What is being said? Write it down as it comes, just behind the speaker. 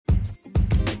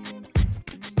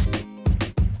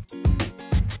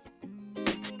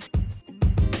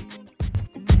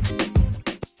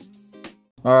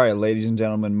All right, ladies and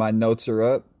gentlemen, my notes are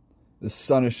up. The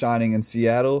sun is shining in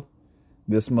Seattle.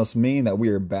 This must mean that we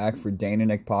are back for Dane and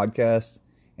Nick podcast.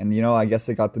 And I guess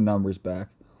I got the numbers back.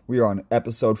 We are on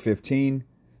episode 15,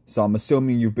 so I'm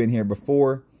assuming you've been here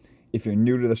before. If you're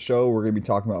new to the show, we're going to be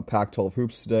talking about Pac-12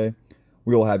 hoops today.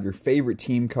 We will have your favorite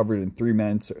team covered in 3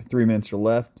 minutes or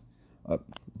left.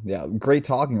 Great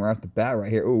talking right off the bat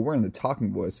right here. Oh, we're in the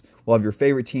talking voice. We'll have your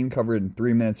favorite team covered in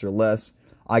 3 minutes or less.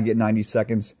 I get 90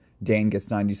 seconds. Dane gets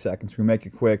 90 seconds. We make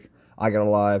it quick. I got a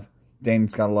live.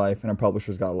 Dane's got a life. And our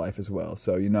publisher's got a life as well.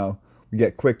 So, we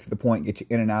get quick to the point, get you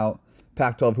in and out.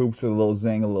 Pac-12 hoops with a little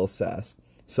zing, a little sass.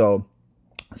 So,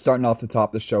 starting off the top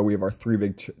of the show, we have our three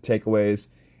big takeaways.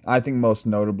 I think most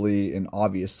notably and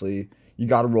obviously, you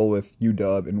got to roll with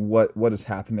UW and what has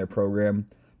happened in their program.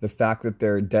 The fact that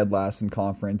they're dead last in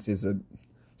conference is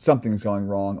something's going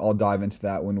wrong. I'll dive into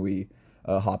that when we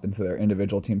hop into their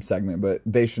individual team segment, but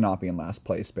they should not be in last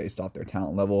place based off their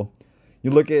talent level.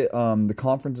 You look at the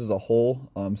conference as a whole,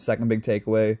 second big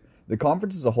takeaway, the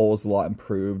conference as a whole is a lot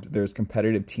improved. There's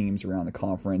competitive teams around the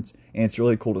conference, and it's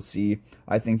really cool to see.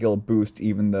 I think it'll boost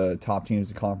even the top teams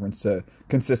of the conference to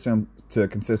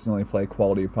consistently play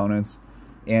quality opponents.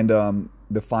 And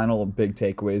the final big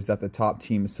takeaway is that the top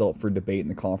team is still up for debate in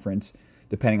the conference.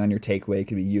 Depending on your takeaway, it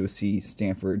could be USC,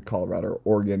 Stanford, Colorado, or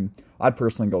Oregon. I'd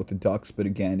personally go with the Ducks, but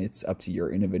again, it's up to your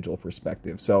individual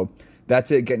perspective. So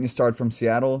that's it, getting you started from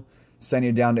Seattle. Send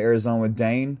you down to Arizona with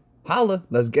Dane. Holla,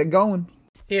 let's get going.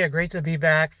 Yeah, great to be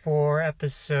back for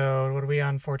episode, what are we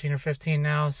on, 14 or 15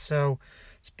 now? So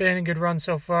it's been a good run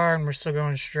so far, and we're still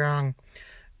going strong.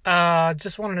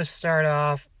 Just wanted to start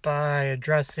off by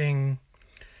addressing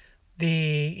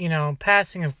the,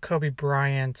 passing of Kobe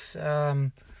Bryant.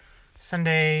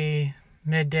 Sunday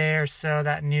midday or so,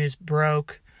 that news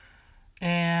broke,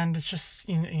 and it's just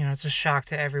it's a shock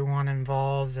to everyone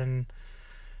involved. And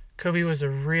Kobe was a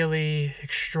really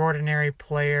extraordinary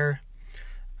player,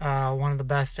 one of the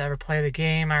best to ever play the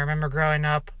game. I remember growing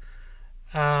up,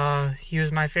 he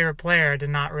was my favorite player. I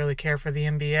did not really care for the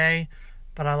NBA,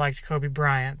 but I liked Kobe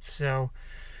Bryant. So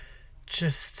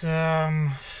just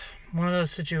one of those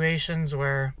situations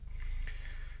where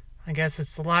I guess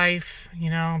it's life,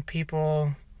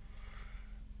 people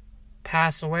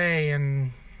pass away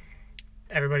and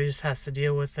everybody just has to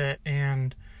deal with it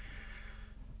and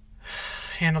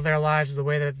handle their lives the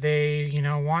way that they,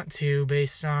 want to,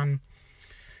 based on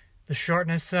the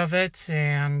shortness of it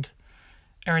and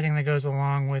everything that goes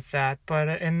along with that.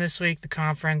 But in this week, the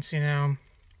conference, in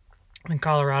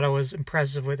Colorado was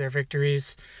impressive with their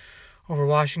victories over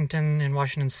Washington and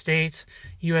Washington State.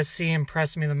 USC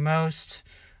impressed me the most.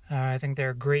 I think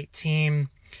they're a great team.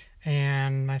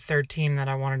 And my third team that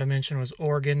I wanted to mention was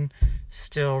Oregon,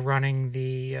 still running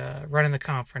the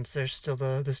conference. They're still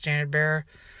the standard bearer.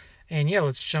 And yeah,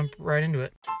 let's jump right into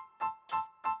it.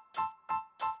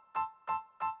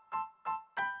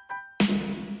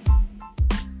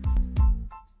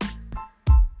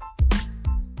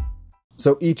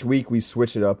 So each week we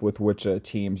switch it up with which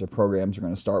teams or programs we're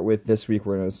going to start with. This week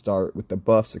we're going to start with the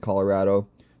Buffs of Colorado.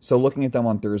 So looking at them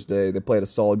on Thursday, they played a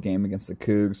solid game against the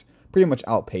Cougs, pretty much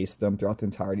outpaced them throughout the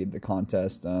entirety of the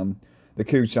contest. The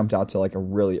Cougs jumped out to like a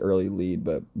really early lead,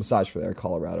 but besides for that,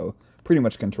 Colorado pretty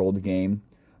much controlled the game.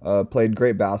 Played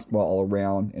great basketball all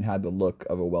around and had the look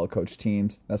of a well-coached team.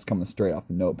 That's coming straight off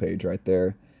the note page right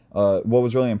there. What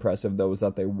was really impressive, though, was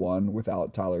that they won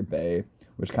without Tyler Bay,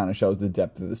 which kind of shows the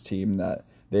depth of this team, that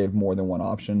they have more than one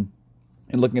option.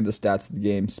 And looking at the stats of the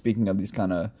game, speaking of these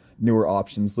kind of newer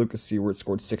options, Lucas Seward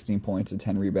scored 16 points and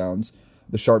 10 rebounds.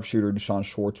 The sharpshooter, Deshaun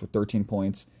Schwartz, with 13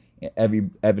 points.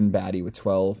 Evan Batty with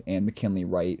 12. And McKinley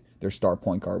Wright, their star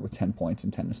point guard, with 10 points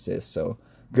and 10 assists. So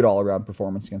good all-around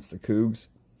performance against the Cougs.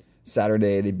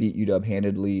 Saturday, they beat UW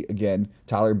handedly. Again,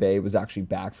 Tyler Bay was actually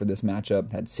back for this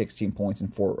matchup, had 16 points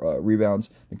and 4 rebounds.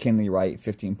 McKinley Wright,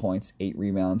 15 points, 8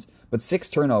 rebounds. But 6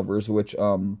 turnovers, which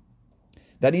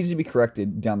that needs to be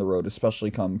corrected down the road,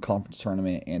 especially come conference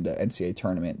tournament and NCAA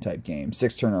tournament type game.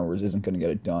 6 turnovers isn't going to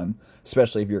get it done,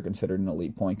 especially if you're considered an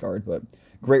elite point guard. But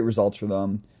great results for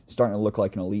them. Starting to look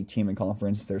like an elite team in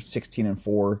conference. They're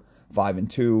 16-4,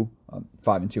 5-2,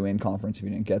 5-2 in conference if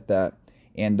you didn't get that.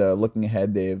 And looking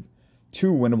ahead, they have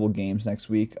 2 winnable games next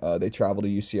week. They travel to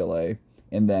UCLA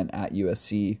and then at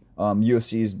USC.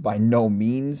 USC is by no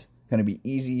means going to be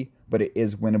easy, but it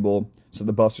is winnable. So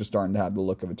the Buffs are starting to have the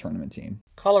look of a tournament team.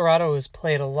 Colorado has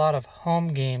played a lot of home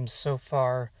games so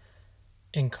far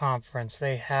in conference.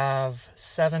 They have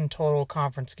 7 total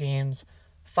conference games.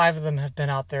 5 of them have been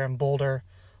out there in Boulder.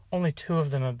 Only 2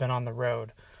 of them have been on the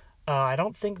road. I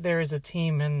don't think there is a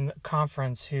team in the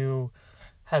conference who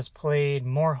has played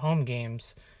more home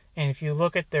games And if you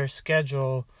look at their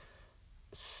schedule,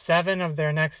 7 of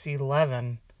their next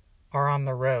 11 are on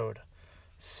the road.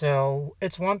 So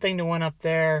it's one thing to win up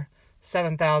there,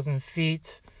 7,000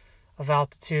 feet of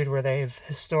altitude where they've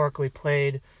historically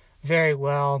played very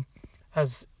well,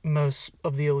 as most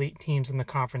of the elite teams in the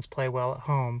conference play well at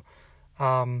home.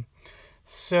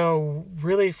 So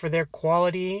really for their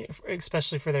quality,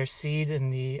 especially for their seed in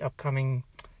the upcoming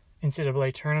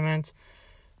NCAA tournament,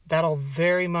 that'll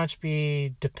very much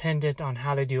be dependent on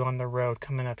how they do on the road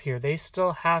coming up here. They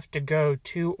still have to go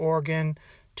to Oregon,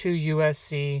 to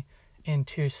USC, and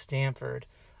to Stanford.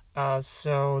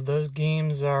 So those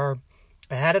games are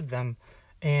ahead of them,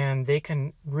 and they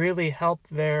can really help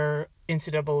their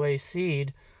NCAA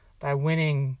seed by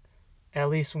winning at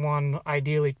least one,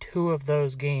 ideally 2 of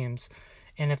those games.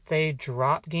 And if they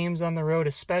drop games on the road,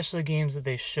 especially games that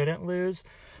they shouldn't lose,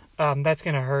 that's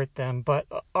going to hurt them. But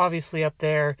obviously up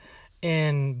there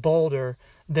in Boulder,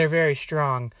 they're very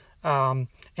strong. And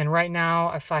right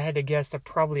now, if I had to guess, they're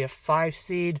probably a 5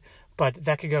 seed, but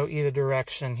that could go either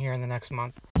direction here in the next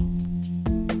month.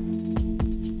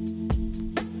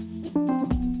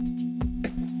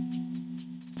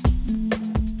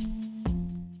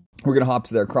 We're going to hop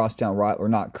to their crosstown rival, or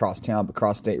not crosstown, but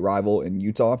cross-state rival in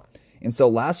Utah. And so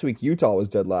last week, Utah was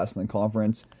dead last in the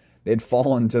conference. They'd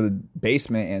fallen to the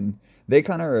basement, and they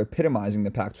kind of are epitomizing the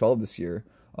Pac-12 this year.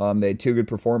 They had 2 good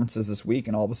performances this week,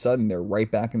 and all of a sudden, they're right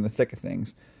back in the thick of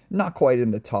things. Not quite in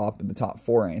the top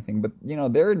 4 or anything, but,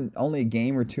 they're only a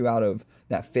game or 2 out of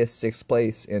that 5th, 6th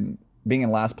place, and being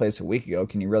in last place a week ago,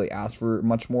 can you really ask for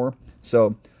much more?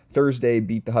 So Thursday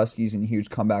beat the Huskies in a huge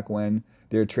comeback win.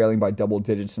 They're trailing by double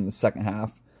digits in the second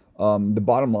half. The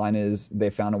bottom line is they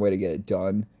found a way to get it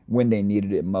done when they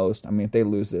needed it most. I mean, if they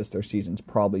lose this, their season's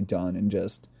probably done, and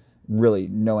just really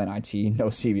no NIT, no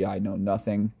CBI, no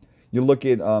nothing. You look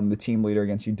at the team leader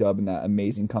against UW in that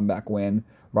amazing comeback win.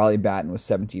 Riley Batten with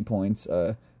 17 points.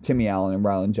 Timmy Allen and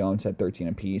Rylan Jones had 13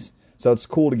 apiece. So it's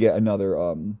cool to get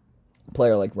another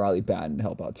player like Riley Batten to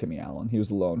help out Timmy Allen. He was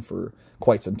alone for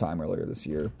quite some time earlier this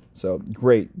year. So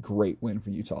great win for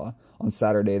Utah. On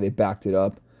Saturday, they backed it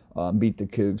up, beat the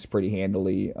Cougs pretty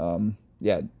handily.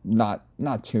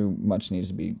 Not too much needs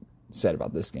to be said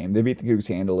about this game. They beat the Cougs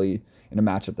handily in a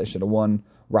matchup they should have won.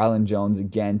 Rylan Jones,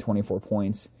 again, 24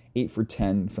 points, 8 for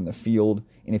 10 from the field.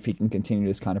 And if he can continue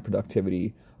this kind of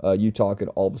productivity, Utah could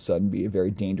all of a sudden be a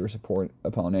very dangerous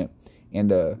opponent.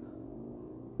 And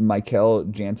Michael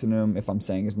Jantinum, if I'm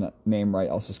saying his name right,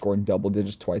 also scored in double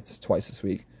digits twice this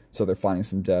week. So they're finding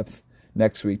some depth.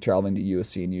 Next week, traveling to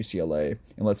USC and UCLA.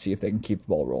 And let's see if they can keep the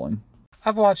ball rolling.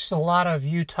 I've watched a lot of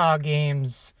Utah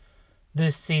games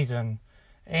this season,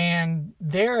 and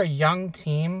they're a young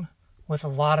team with a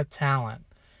lot of talent.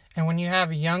 And when you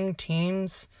have young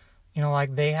teams,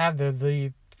 like they have, they're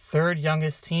the 3rd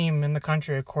youngest team in the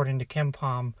country according to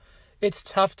KenPom, it's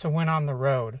tough to win on the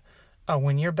road.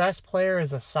 When your best player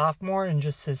is a sophomore in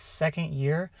just his 2nd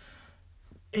year,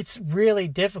 it's really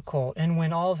difficult. And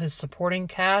when all of his supporting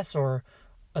cast, or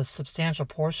a substantial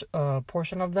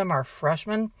portion of them, are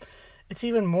freshmen, it's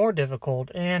even more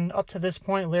difficult. And up to this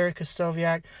point, Larry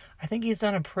Kostoviak, I think he's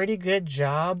done a pretty good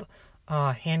job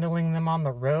handling them on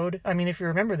the road. I mean, if you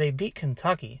remember, they beat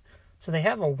Kentucky. So they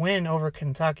have a win over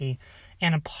Kentucky.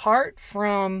 And apart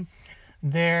from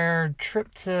their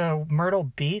trip to Myrtle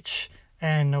Beach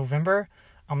in November,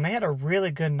 they had a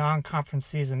really good non-conference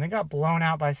season. They got blown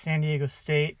out by San Diego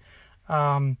State.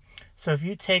 So if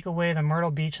you take away the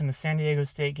Myrtle Beach and the San Diego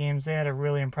State games, they had a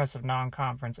really impressive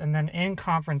non-conference. And then in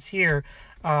conference here,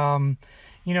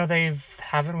 they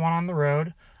haven't won on the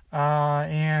road,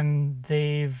 and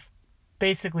they've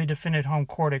basically defended home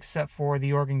court except for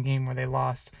the Oregon game where they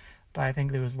lost by, I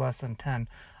think it was less than 10.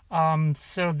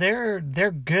 So they're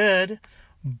good,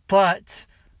 but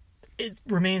it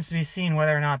remains to be seen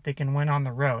whether or not they can win on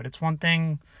the road. It's one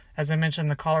thing, as I mentioned in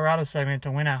the Colorado segment,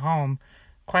 to win at home,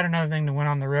 quite another thing to win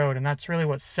on the road, and that's really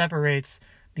what separates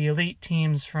the elite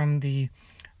teams from the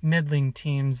middling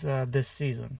teams this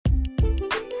season.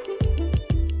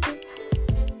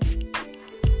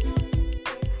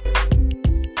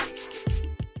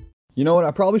 You know what?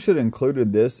 I probably should have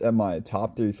included this at my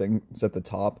top 3 things at the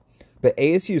top, but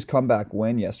ASU's comeback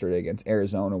win yesterday against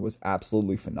Arizona was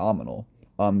absolutely phenomenal.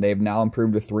 They've now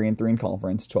improved to 3-3 in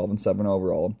conference, 12-7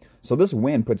 overall. So this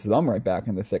win puts them right back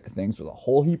in the thick of things with a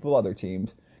whole heap of other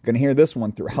teams. Going to hear this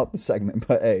one throughout the segment,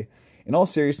 but hey, in all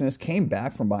seriousness, came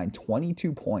back from behind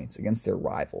 22 points against their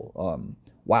rival.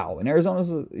 Wow, and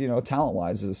Arizona's,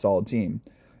 talent-wise, is a solid team.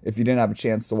 If you didn't have a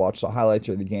chance to watch the highlights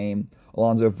of the game,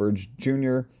 Alonzo Verge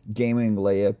Jr., gaming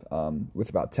layup with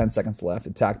about 10 seconds left,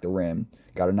 attacked the rim,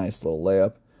 got a nice little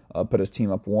layup, put his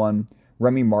team up 1.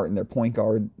 Remy Martin, their point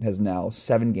guard, has now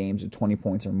 7 games of 20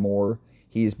 points or more.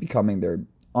 He is becoming their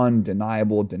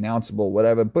undeniable, denounceable,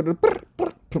 whatever,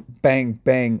 bang,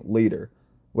 bang leader.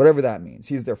 Whatever that means.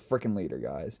 He's their freaking leader,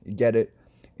 guys. You get it?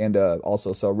 And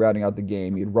also, so rounding out the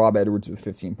game, you had Rob Edwards with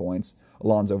 15 points,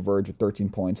 Alonzo Verge with 13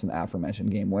 points, and the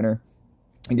aforementioned game winner.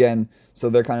 Again, so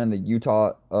they're kind of in the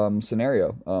Utah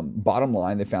scenario. Bottom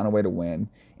line, they found a way to win.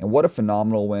 And what a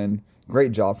phenomenal win.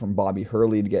 Great job from Bobby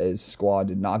Hurley to get his squad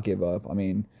to not give up. I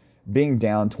mean, being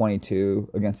down 22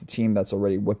 against a team that's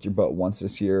already whipped your butt once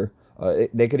this year,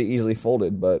 they could have easily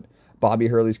folded. But Bobby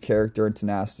Hurley's character and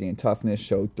tenacity and toughness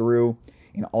showed through.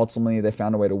 And ultimately, they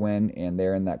found a way to win, and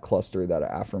they're in that cluster that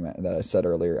I said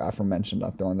earlier, aforementioned.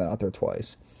 I'm throwing that out there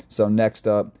twice. So next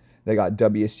up, they got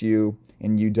WSU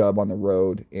and UW on the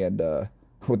road, and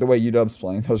with the way UW's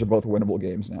playing, those are both winnable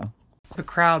games now. The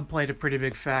crowd played a pretty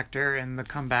big factor in the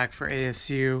comeback for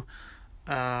ASU,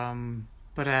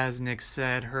 but as Nick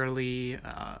said, Hurley,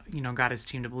 got his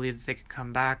team to believe that they could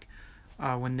come back.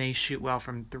 When they shoot well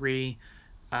from 3,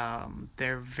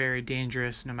 they're very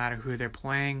dangerous no matter who they're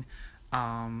playing.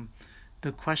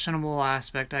 The questionable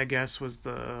aspect, I guess, was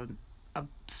a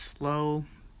slow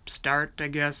start, I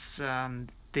guess.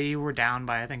 They were down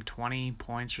by, I think, 20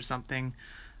 points or something,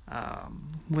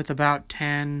 with about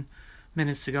 10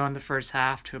 minutes to go in the first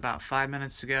half to about 5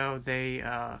 minutes to go. They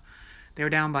were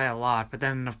down by a lot, but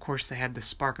then, of course, they had the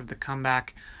spark of the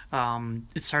comeback.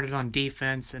 It started on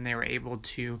defense, and they were able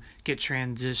to get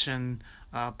transition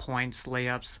points,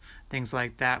 layups, things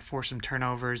like that, force some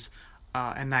turnovers.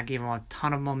 And that gave them a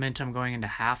ton of momentum going into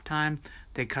halftime.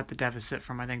 They cut the deficit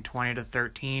from, I think, 20 to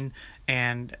 13,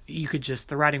 and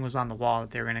the writing was on the wall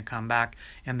that they were going to come back,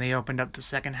 and they opened up the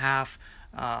second half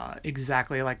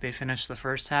exactly like they finished the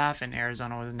first half, and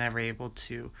Arizona was never able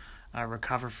to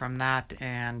recover from that,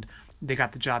 and they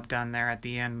got the job done there at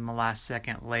the end in the last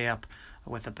second layup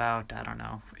with about,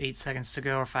 8 seconds to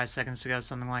go or 5 seconds to go,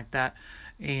 something like that,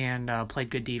 and played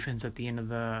good defense at the end of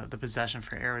the possession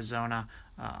for Arizona,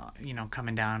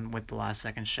 coming down with the last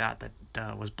second shot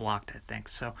that was blocked, I think.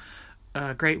 So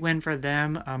great win for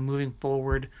them. Moving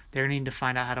forward, they need to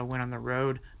find out how to win on the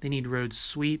road. They need road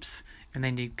sweeps, and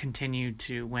they need to continue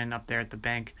to win up there at the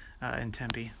bank in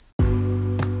Tempe.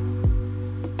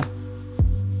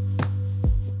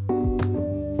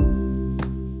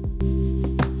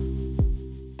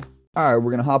 All right,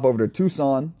 we're going to hop over to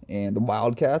Tucson and the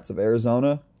Wildcats of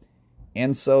Arizona.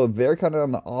 And so they're kind of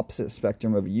on the opposite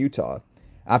spectrum of Utah.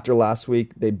 After last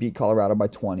week, they beat Colorado by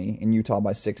 20 and Utah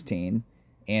by 16.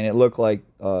 And it looked like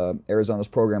Arizona's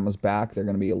program was back. They're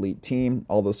going to be elite team,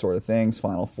 all those sort of things,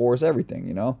 Final Fours,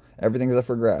 everything, Everything's up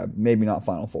for grab. Maybe not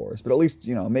Final Fours, but at least,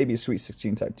 maybe a Sweet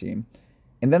 16 type team.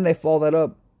 And then they follow that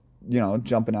up,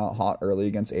 jumping out hot early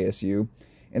against ASU.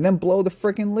 And then blow the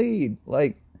freaking lead.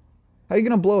 Like, how are you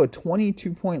going to blow a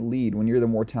 22-point lead when you're the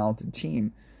more talented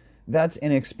team? That's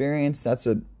inexperience, that's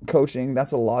a coaching,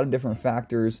 that's a lot of different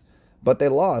factors, but they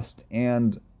lost.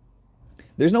 And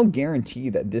there's no guarantee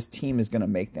that this team is going to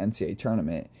make the NCAA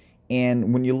tournament.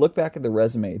 And when you look back at the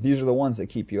resume, these are the ones that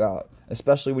keep you out.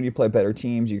 Especially when you play better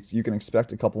teams, you can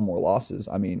expect a couple more losses.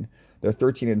 I mean, they're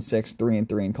 13-6,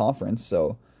 3-3 in conference,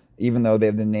 so even though they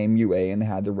have the name UA and they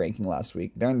had the ranking last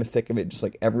week, they're in the thick of it just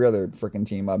like every other freaking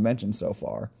team I've mentioned so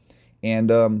far. And,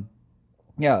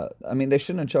 they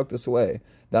shouldn't have choked this away.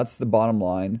 That's the bottom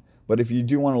line. But if you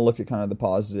do want to look at kind of the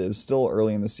positives, still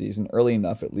early in the season, early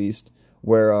enough at least,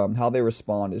 where how they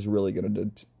respond is really going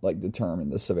to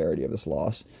determine the severity of this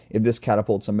loss. If this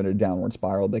catapults them in a downward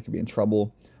spiral, they could be in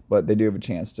trouble. But they do have a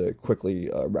chance to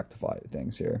quickly rectify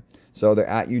things here. So they're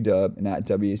at UW and at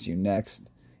WSU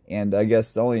next. And I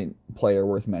guess the only player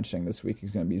worth mentioning this week is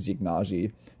going to be Zeke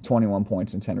Naji, 21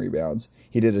 points and 10 rebounds.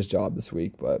 He did his job this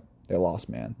week, but they lost,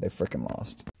 man. They freaking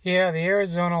lost. Yeah, the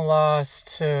Arizona loss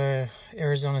to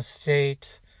Arizona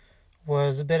State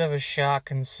was a bit of a shock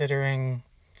considering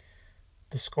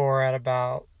the score at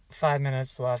about 5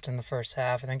 minutes left in the first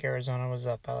half. I think Arizona was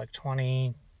up by like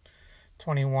 20,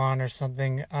 21 or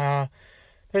something. There's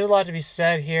a lot to be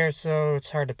said here, so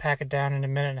it's hard to pack it down in a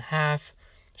minute and a half.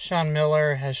 Sean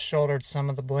Miller has shouldered some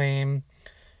of the blame.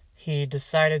 He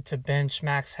decided to bench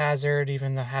Max Hazard,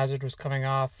 even though Hazard was coming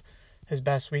off his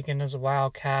best weekend as a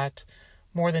Wildcat.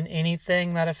 More than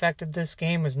anything that affected this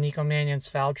game was Nico Mannion's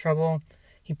foul trouble.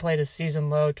 He played a season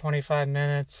low 25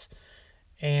 minutes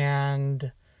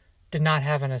and did not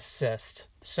have an assist.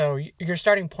 So your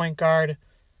starting point guard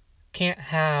can't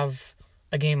have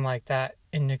a game like that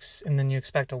and then you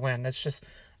expect a win. That's just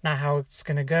not how it's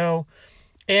going to go.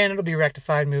 And it'll be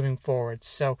rectified moving forward.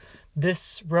 So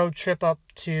this road trip up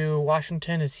to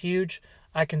Washington is huge.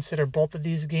 I consider both of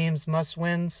these games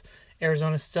must-wins.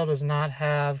 Arizona still does not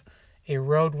have a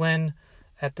road win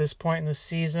at this point in the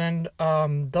season.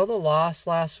 Though the loss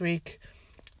last week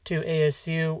to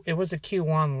ASU, it was a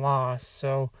Q1 loss,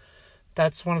 so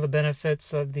that's one of the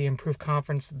benefits of the improved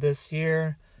conference this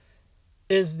year,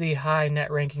 is the high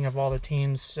net ranking of all the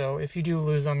teams. So if you do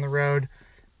lose on the road,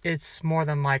 it's more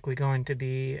than likely going to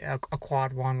be a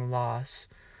quad one loss.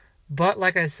 But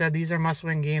like I said, these are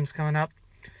must-win games coming up,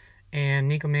 and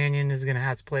Nico Mannion is going to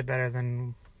have to play better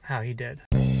than how he did.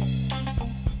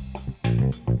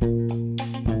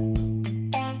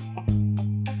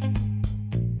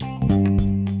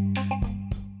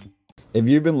 If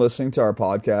you've been listening to our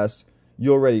podcast,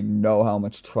 you already know how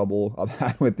much trouble I've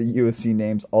had with the USC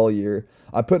names all year.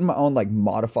 I put in my own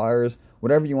modifiers,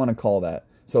 whatever you want to call that.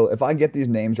 So if I get these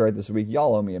names right this week,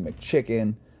 y'all owe me a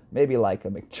McChicken, maybe like a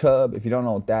McChub. If you don't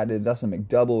know what that is, that's a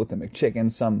McDouble with a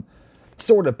McChicken, some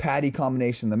sort of patty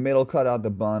combination in the middle, cut out the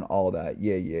bun, all that.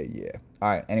 Yeah. All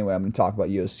right, anyway, I'm going to talk about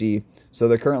USC. So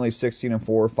they're currently 16-4,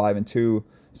 5-2,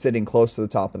 sitting close to the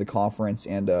top of the conference,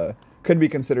 and could be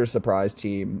considered a surprise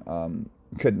team.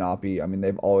 Could not be. I mean,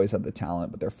 they've always had the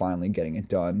talent, but they're finally getting it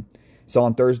done. So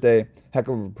on Thursday, heck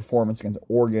of a performance against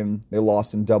Oregon. They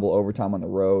lost in double overtime on the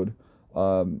road.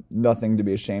 Nothing to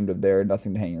be ashamed of there,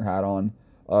 nothing to hang your hat on.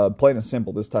 Plain and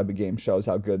simple, this type of game shows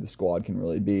how good the squad can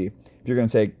really be. If you're going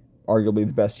to take arguably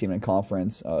the best team in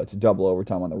conference to double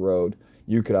overtime on the road,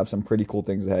 you could have some pretty cool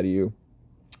things ahead of you.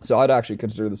 So I'd actually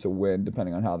consider this a win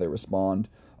depending on how they respond.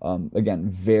 Again,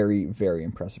 very, very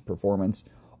impressive performance.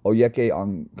 Oyeke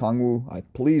Okongwu,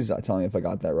 please tell me if I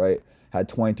got that right, had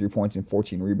 23 points and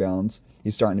 14 rebounds.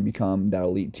 He's starting to become that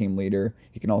elite team leader.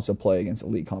 He can also play against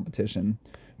elite competition.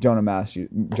 Jonah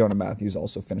Matthews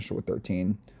also finished with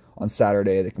 13. On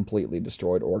Saturday, they completely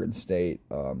destroyed Oregon State.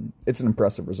 It's an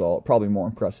impressive result, probably more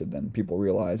impressive than people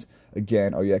realize.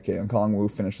 Again, Oyeke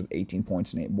Okongwu finished with 18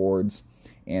 points and 8 boards.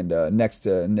 And next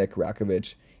to Nick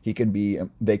Rakovic, they could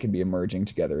be emerging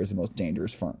together as the most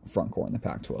dangerous front court in the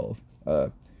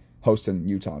Pac-12. Hosting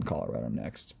Utah and Colorado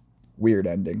next. Weird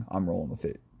ending. I'm rolling with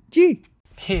it. Gee!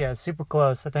 Yeah, super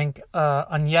close. I think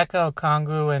Onyeka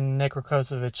Okongwu and Nick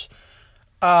Rakovic.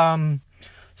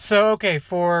 Okay,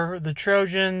 for the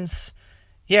Trojans,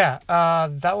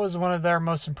 that was one of their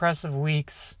most impressive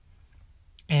weeks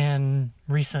in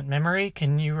recent memory.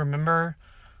 Can you remember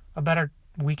a better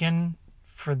weekend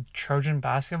for Trojan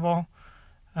basketball?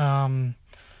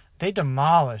 They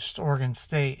demolished Oregon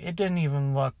State. It didn't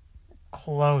even look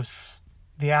close,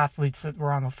 the athletes that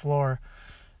were on the floor.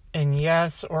 And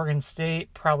yes, Oregon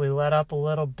State probably let up a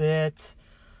little bit,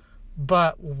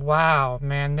 but wow,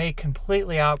 man, they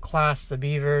completely outclassed the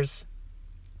Beavers.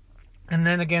 And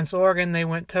then against Oregon, they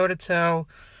went toe-to-toe,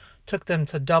 took them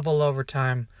to double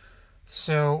overtime.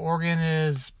 So Oregon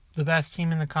is the best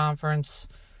team in the conference,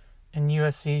 and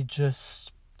USC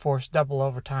just forced double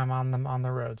overtime on them on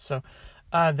the road. So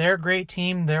they're a great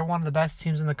team. They're one of the best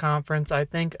teams in the conference. I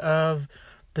think of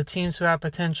the teams who have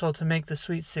potential to make the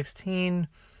Sweet 16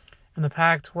 in the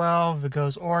Pac-12, it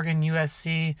goes Oregon,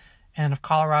 USC, and if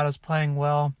Colorado's playing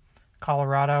well,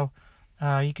 Colorado,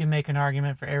 you can make an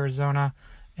argument for Arizona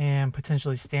and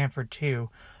potentially Stanford too.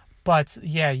 But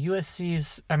yeah,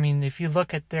 USC's, if you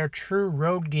look at their true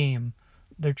road game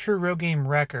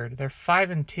record, they're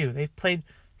 5-2. They've played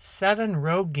 7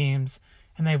 road games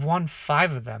and they've won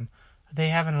 5 of them. They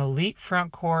have an elite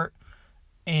front court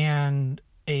and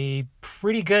a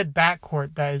pretty good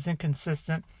backcourt that is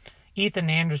inconsistent. Ethan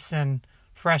Anderson,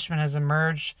 freshman, has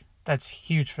emerged. That's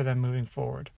huge for them moving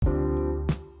forward.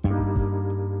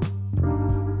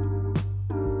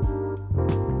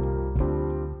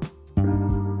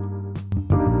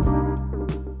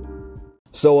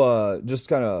 So just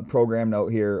kind of program note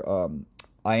here.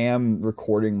 I am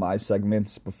recording my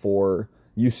segments before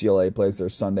UCLA plays their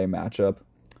Sunday matchup.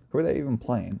 Who are they even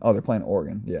playing? Oh, they're playing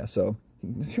Oregon. Yeah, so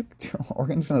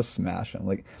Oregon's gonna smash them.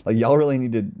 Like y'all really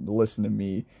need to listen to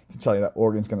me to tell you that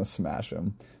Oregon's gonna smash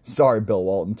them. Sorry, Bill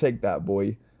Walton, take that,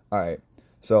 boy. All right,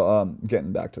 so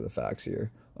getting back to the facts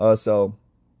here. So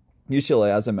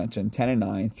UCLA, as I mentioned,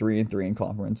 10-9, 3-3 in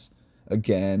conference.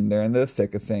 Again, they're in the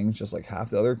thick of things, just like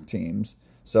half the other teams.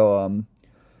 So,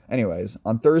 anyways,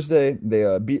 on Thursday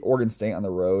they beat Oregon State on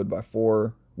the road by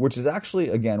 4. Which is actually,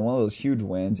 again, one of those huge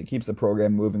wins. It keeps the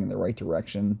program moving in the right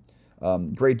direction.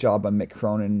 Great job by Mick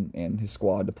Cronin and his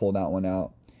squad to pull that one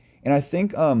out. And I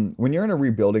think when you're in a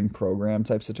rebuilding program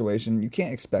type situation, you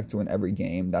can't expect to win every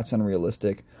game. That's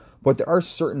unrealistic. But there are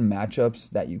certain matchups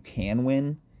that you can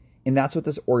win. And that's what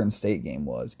this Oregon State game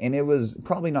was. And it was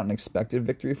probably not an expected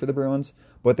victory for the Bruins,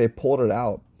 but they pulled it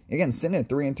out. Again, sitting at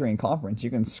 3-3 in conference, you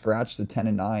can scratch the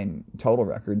 10-9 total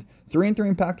record. 3-3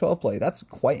 in Pac-12 play. That's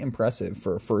quite impressive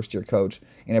for a first-year coach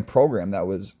in a program that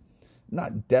was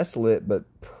not desolate, but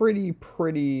pretty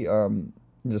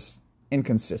just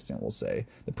inconsistent, we'll say,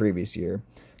 the previous year.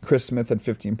 Chris Smith had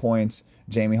 15 points.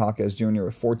 Jamie Hawkes Jr.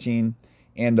 with 14.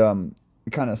 And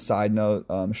kind of side note,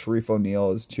 Sharif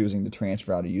O'Neal is choosing to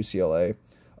transfer out of UCLA.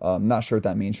 Not sure what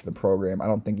that means for the program. I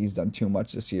don't think he's done too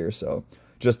much this year, so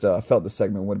just felt the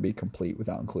segment wouldn't be complete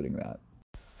without including that.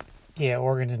 Yeah,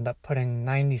 Oregon ended up putting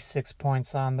 96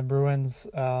 points on the Bruins,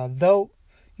 though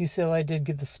UCLA did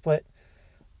get the split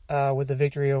with the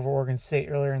victory over Oregon State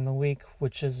earlier in the week,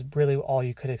 which is really all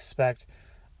you could expect.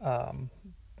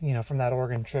 From that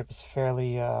Oregon trip. It's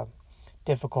fairly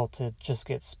difficult to just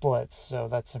get splits, so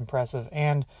that's impressive.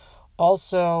 And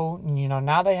also,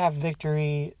 now they have a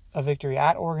victory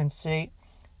at Oregon State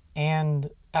and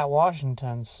at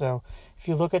Washington. So if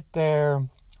you look at their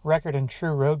record in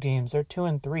true road games, they're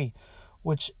 2-3,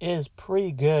 which is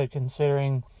pretty good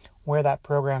considering where that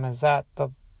program is at. The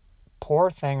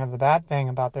poor thing or the bad thing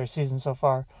about their season so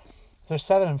far is they're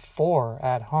 7-4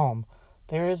 at home.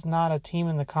 There is not a team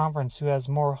in the conference who has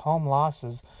more home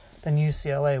losses than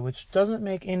UCLA, which doesn't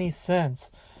make any sense.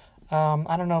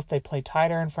 I don't know if they play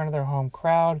tighter in front of their home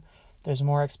crowd, there's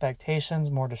more expectations,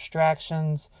 more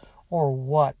distractions, or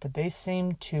what, but they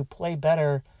seem to play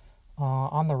better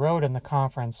on the road in the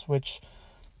conference, which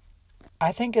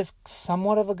I think is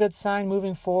somewhat of a good sign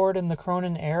moving forward in the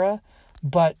Cronin era,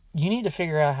 but you need to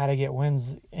figure out how to get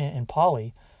wins in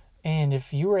Pauley. And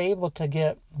if you were able to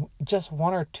get just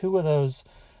one or two of those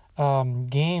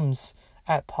games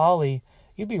at Pauley,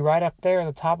 you'd be right up there at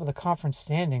the top of the conference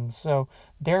standings. So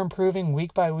they're improving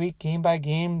week by week, game by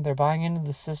game. They're buying into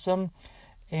the system.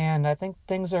 And I think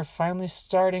things are finally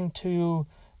starting to,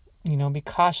 be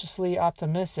cautiously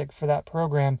optimistic for that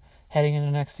program heading into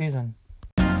next season.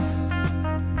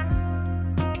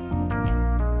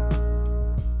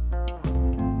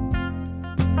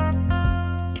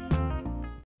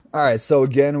 All right, so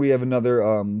again, we have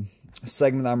another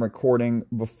segment that I'm recording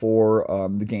before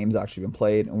the game's actually been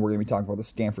played, and we're going to be talking about the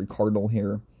Stanford Cardinal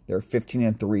here. They're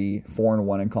 15-3,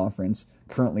 4-1 in conference,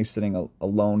 currently sitting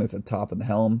alone at the top of the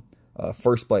helm,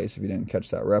 first place if you didn't catch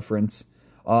that reference.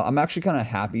 I'm actually kind of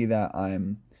happy that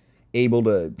I'm able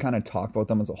to kind of talk about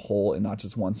them as a whole and not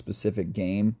just one specific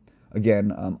game.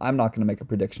 Again, I'm not going to make a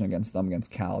prediction against them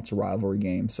against Cal. It's a rivalry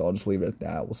game, so I'll just leave it at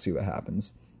that. We'll see what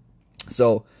happens.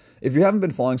 So if you haven't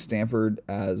been following Stanford,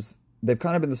 as they've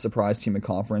kind of been the surprise team in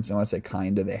conference, and when I say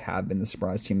kind of, they have been the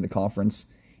surprise team in the conference.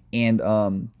 And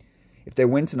if they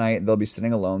win tonight, they'll be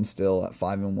sitting alone still at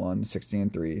 5-1,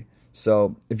 16-3.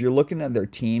 So if you're looking at their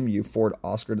team, you forward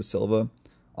Oscar Da Silva.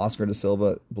 Oscar Da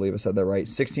Silva, I believe I said that right,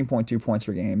 16.2 points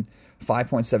per game,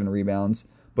 5.7 rebounds.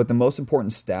 But the most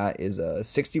important stat is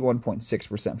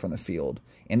 61.6% from the field.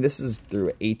 And this is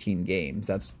through 18 games.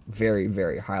 That's very,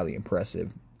 very highly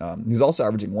impressive. He's also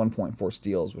averaging 1.4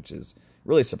 steals, which is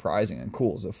really surprising and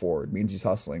cool as a forward. It means he's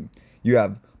hustling. You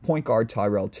have point guard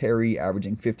Tyrell Terry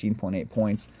averaging 15.8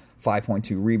 points,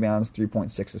 5.2 rebounds,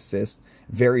 3.6 assists.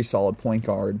 Very solid point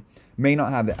guard. May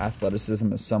not have the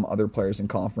athleticism as some other players in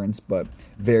conference, but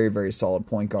very, very solid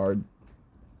point guard.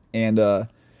 And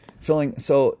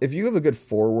so if you have a good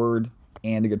forward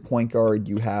and a good point guard,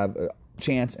 you have a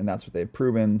chance, and that's what they've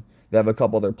proven. They have a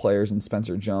couple other players in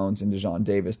Spencer Jones and Dejon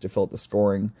Davis to fill out the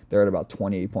scoring. They're at about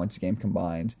 28 points a game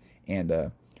combined,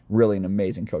 and really an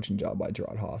amazing coaching job by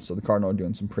Gerard Haas. So the Cardinal are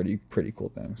doing some pretty cool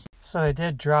things. So they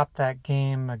did drop that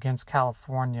game against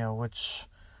California, which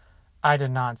I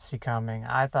did not see coming.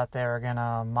 I thought they were going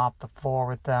to mop the floor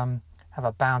with them, have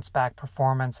a bounce-back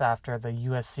performance after the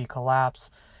USC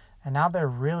collapse, and now they're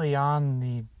really on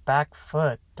the back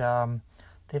foot.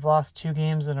 They've lost 2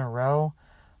 games in a row.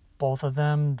 Both of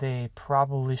them they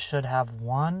probably should have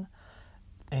won,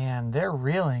 and they're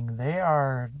reeling. They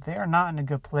are not in a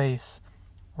good place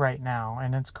right now,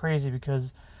 and it's crazy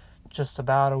because just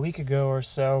about a week ago or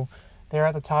so, they're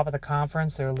at the top of the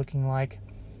conference. They're looking like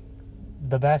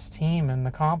the best team in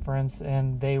the conference,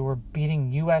 and they were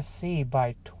beating USC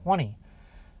by 20.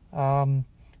 And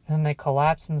then they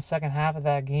collapsed in the second half of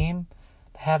that game.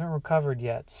 They haven't recovered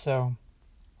yet, so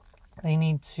they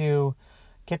need to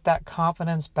get that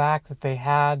confidence back that they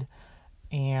had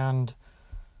and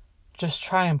just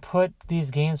try and put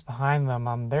these games behind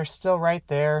them. They're still right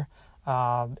there.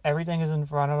 Everything is in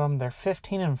front of them. They're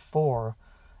 15-4.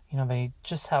 They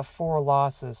just have 4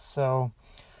 losses, so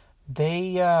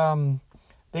they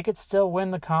could still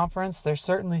win the conference. They're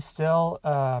certainly still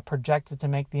projected to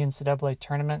make the NCAA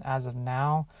tournament as of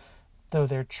now, though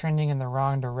they're trending in the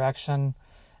wrong direction.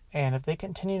 And if they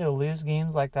continue to lose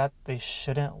games like that, they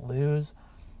shouldn't lose.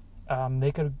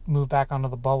 They could move back onto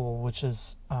the bubble, which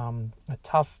is a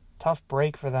tough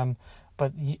break for them.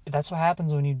 But that's what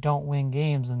happens when you don't win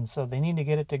games, and so they need to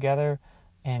get it together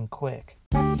and quick.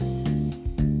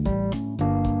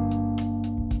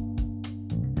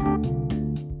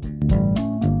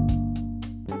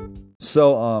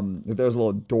 So, if there's a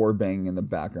little door banging in the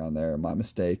background there, my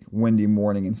mistake. Windy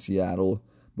morning in Seattle.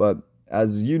 But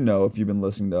as you know, if you've been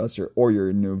listening to us or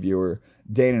you're a new viewer,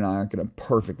 Dane and I aren't going to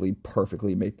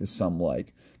perfectly make this some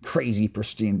like crazy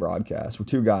pristine broadcast. We're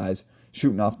two guys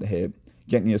shooting off the hip,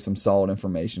 getting you some solid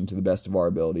information to the best of our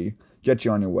ability, get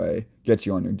you on your way, get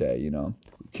you on your day, you know.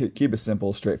 Keep it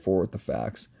simple, straightforward with the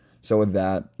facts. So with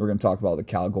that, we're going to talk about the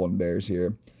Cal Golden Bears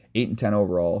here. 8-10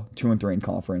 overall, 2-3 in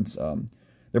conference.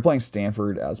 They're playing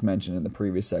Stanford, as mentioned in the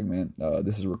previous segment.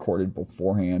 This is recorded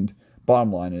beforehand.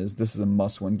 Bottom line is, this is a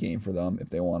must-win game for them if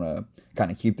they want to kind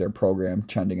of keep their program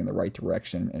trending in the right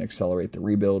direction and accelerate the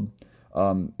rebuild.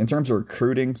 In terms of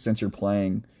recruiting, since you're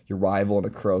playing your rival in a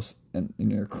close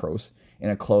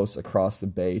across the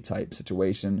bay type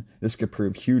situation, this could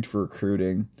prove huge for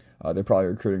recruiting. They're probably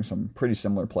recruiting some pretty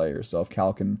similar players, so if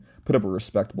Cal can put up a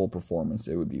respectable performance,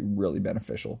 it would be really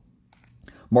beneficial.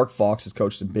 Mark Fox has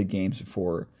coached in big games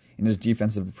before, and his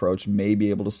defensive approach may be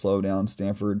able to slow down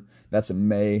Stanford. That's a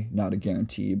may, not a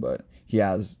guarantee, but he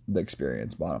has the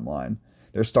experience, bottom line.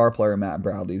 Their star player, Matt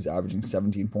Bradley, is averaging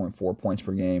 17.4 points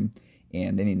per game,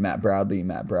 and they need Matt Bradley,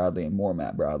 and more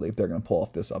Matt Bradley if they're going to pull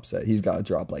off this upset. He's got to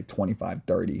drop like 25,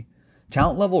 30.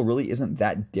 Talent level really isn't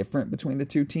that different between the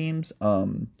two teams.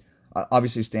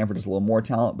 Obviously, Stanford has a little more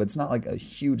talent, but it's not like a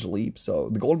huge leap, so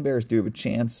the Golden Bears do have a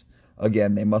chance.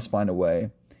 Again, they must find a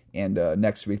way. And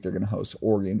next week they're going to host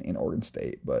Oregon and Oregon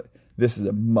State. But this is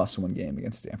a must-win game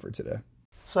against Stanford today.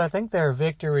 So I think their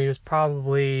victory is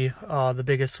probably the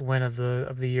biggest win of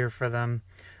the year for them.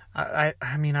 I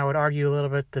mean, I would argue a little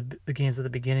bit the games at the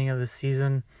beginning of the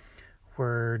season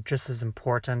were just as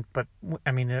important. But,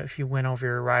 I mean, if you win over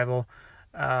your rival,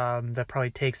 that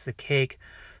probably takes the cake.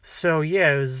 So,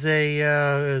 yeah, it was a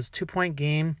 2-point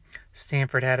game.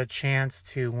 Stanford had a chance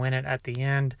to win it at the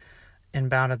end.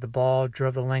 Inbounded the ball,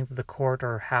 drove the length of the court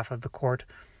or half of the court,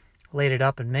 laid it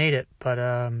up and made it, but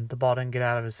the ball didn't get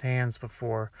out of his hands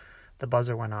before the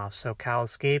buzzer went off. So Cal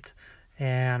escaped,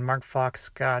 and Mark Fox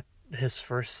got his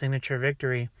first signature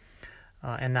victory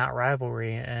in that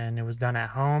rivalry, and it was done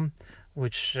at home,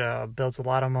 which builds a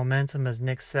lot of momentum. As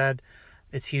Nick said,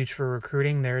 it's huge for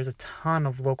recruiting. There is a ton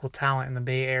of local talent in the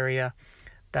Bay Area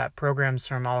that programs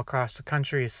from all across the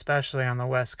country, especially on the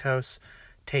West Coast,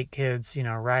 take kids,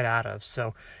 right out of.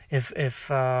 So if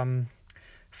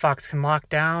Fox can lock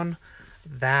down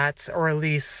that, or at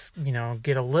least,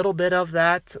 get a little bit of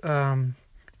that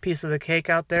piece of the cake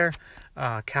out there,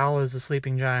 Cal is a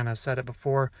sleeping giant. I've said it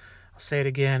before. I'll say it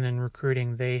again. In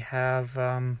recruiting, they have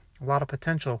a lot of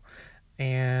potential.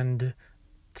 And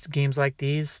games like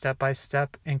these,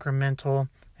 step-by-step, incremental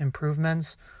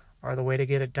improvements are the way to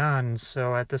get it done.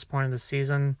 So at this point of the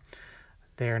season,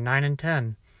 they're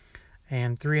 9-10.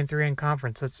 And 3-3 in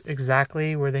conference. That's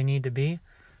exactly where they need to be.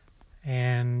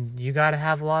 And you got to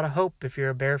have a lot of hope if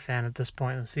you're a Bear fan at this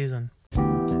point in the season.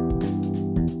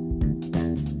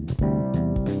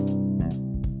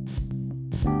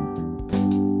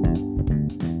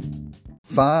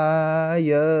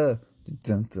 Fire.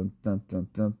 Dun, dun, dun, dun,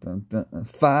 dun, dun, dun.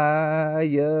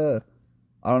 Fire.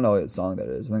 I don't know what song that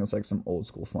is. I think it's like some old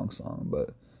school funk song, but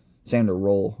same to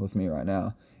roll with me right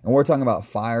now. And we're talking about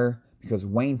fire because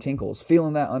Wayne Tinkle's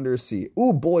feeling that under his seat.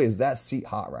 Ooh, boy, is that seat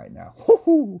hot right now.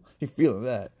 Woo-hoo, you're feeling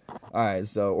that. All right,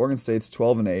 so Oregon State's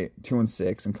 12-8,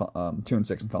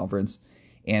 2-6 in conference,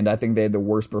 and I think they had the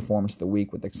worst performance of the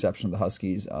week with the exception of the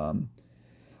Huskies.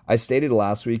 I stated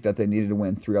last week that they needed to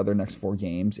win 3 other next 4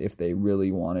 games if they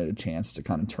really wanted a chance to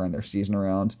kind of turn their season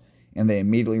around, and they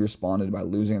immediately responded by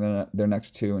losing their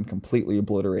next 2 and completely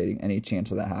obliterating any chance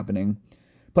of that happening.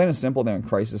 Plain and simple, they're in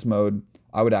crisis mode.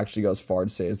 I would actually go as far to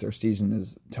say as their season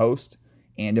is toast,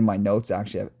 and in my notes I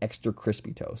actually have extra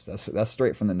crispy toast. That's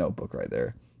straight from the notebook right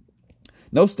there.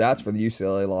 No stats for the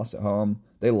UCLA loss at home.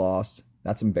 They lost.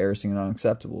 That's embarrassing and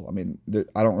unacceptable. I mean,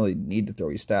 I don't really need to throw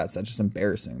you stats. That's just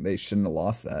embarrassing. They shouldn't have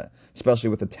lost that, especially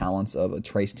with the talents of a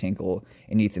Trace Tinkle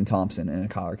and Ethan Thompson and a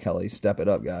Kyler Kelly. Step it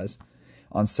up, guys.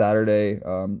 On Saturday,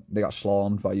 they got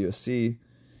slallomed by USC.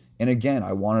 And again,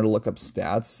 I wanted to look up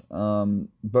stats,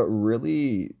 but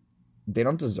really, they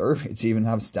don't deserve it to even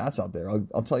have stats out there.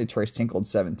 I'll tell you Trace Tinkle had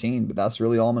 17, but that's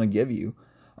really all I'm going to give you.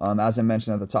 As I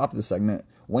mentioned at the top of the segment,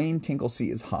 Wayne Tinkle's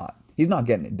seat is hot. He's not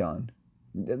getting it done.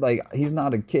 Like, he's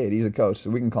not a kid. He's a coach, so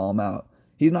we can call him out.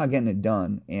 he's not getting it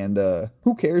done. And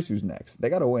who cares who's next? They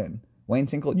got to win. Wayne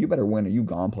Tinkle, you better win or you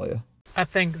gone, player. I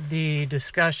think the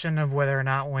discussion of whether or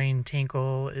not Wayne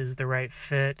Tinkle is the right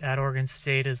fit at Oregon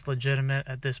State is legitimate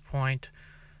at this point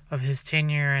of his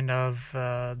tenure and of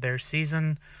their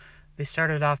season. They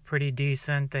started off pretty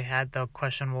decent. They had the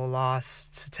questionable loss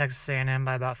to Texas A&M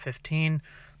by about 15,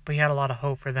 but he had a lot of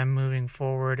hope for them moving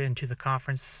forward into the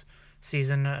conference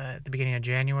season at the beginning of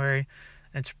January.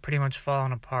 It's pretty much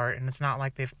fallen apart, and it's not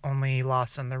like they've only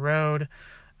lost on the road.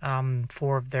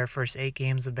 4 of their first 8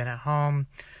 games have been at home.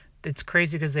 It's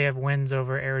crazy because they have wins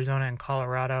over Arizona and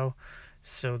Colorado,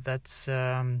 so that's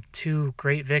 2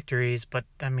 great victories, but,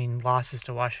 I mean, losses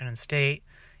to Washington State,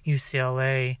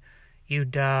 UCLA,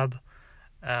 UW,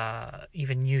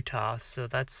 even Utah, so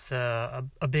that's a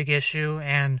big issue,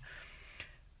 and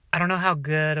I don't know how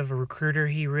good of a recruiter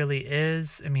he really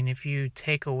is. I mean, if you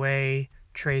take away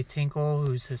Trey Tinkle,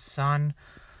 who's his son,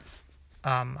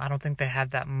 I don't think they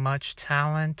have that much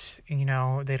talent. You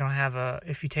know, they don't have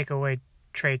if you take away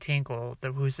Trey Tinkle,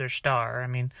 who's their star. I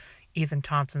mean, Ethan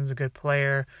Thompson's a good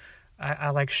player. I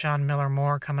like Sean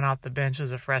Miller-Moore coming off the bench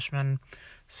as a freshman.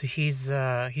 So he's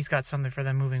got something for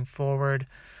them moving forward.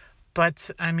 But,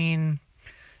 I mean,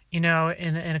 you know,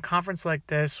 in a conference like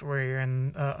this where you're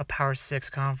in a Power 6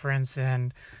 conference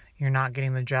and you're not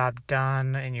getting the job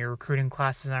done and your recruiting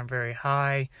classes aren't very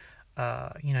high,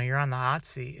 you know, you're on the hot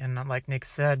seat. And like Nick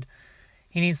said,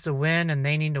 he needs to win and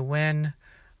they need to win.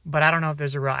 But I don't know if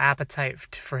there's a real appetite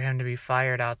for him to be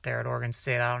fired out there at Oregon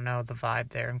State. I don't know the vibe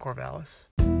there in Corvallis.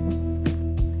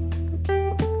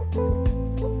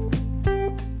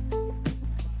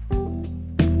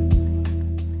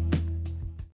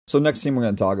 So next team we're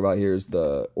going to talk about here is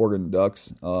the Oregon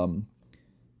Ducks.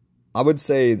 I would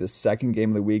say the second game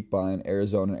of the week behind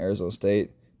Arizona and Arizona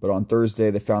State. But on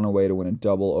Thursday, they found a way to win a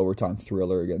double overtime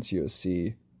thriller against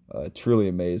USC. Truly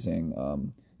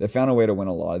amazing. They found a way to win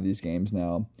a lot of these games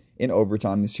now. In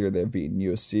overtime this year, they've beaten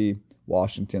USC,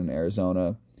 Washington, and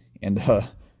Arizona. And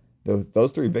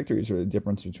those 3 victories are the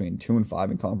difference between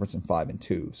 2-5 in conference and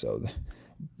 5-2. So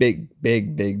big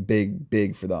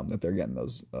for them that they're getting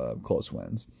those close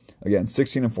wins. Again,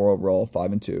 16-4 overall,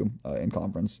 5-2 in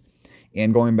conference.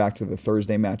 And going back to the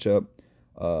Thursday matchup,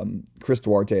 Chris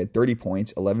Duarte had 30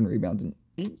 points, 11 rebounds, and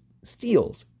 8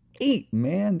 steals. 8,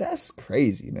 man, that's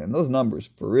crazy, man. Those numbers,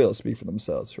 for real, speak for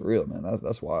themselves. For real, man,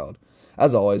 that's wild.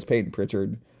 As always, Peyton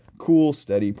Pritchard, cool,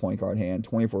 steady point guard hand,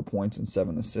 24 points and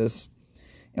 7 assists.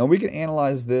 And we can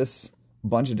analyze this a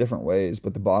bunch of different ways,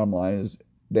 but the bottom line is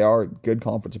they are good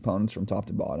conference opponents from top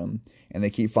to bottom, and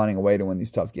they keep finding a way to win these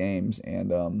tough games.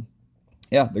 And,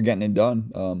 yeah, they're getting it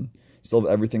done. Still have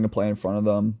everything to play in front of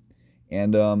them.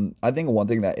 And I think one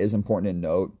thing that is important to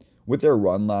note, with their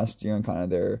run last year and kind of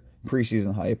their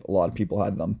preseason hype, a lot of people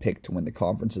had them picked to win the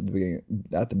conference at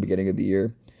the beginning of the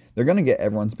year. They're going to get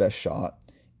everyone's best shot,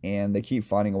 and they keep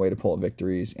finding a way to pull out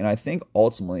victories. And I think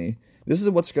ultimately, this is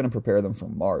what's going to prepare them for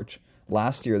March.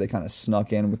 Last year, they kind of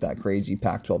snuck in with that crazy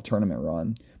Pac-12 tournament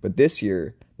run, but this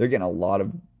year they're getting a lot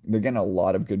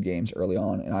of good games early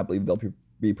on, and I believe they'll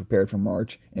be prepared for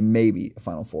March and maybe a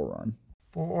Final Four run.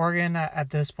 For Oregon,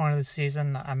 at this point of the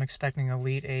season, I'm expecting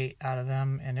Elite 8 out of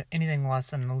them, and anything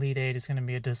less than an Elite 8 is going to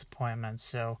be a disappointment.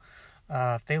 So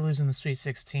if they lose in the Sweet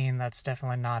 16, that's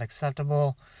definitely not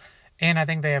acceptable. And I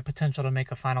think they have potential to make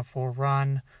a Final Four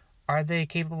run. Are they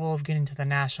capable of getting to the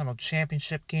national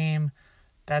championship game?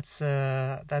 That's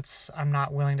I'm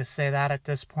not willing to say that at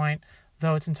this point,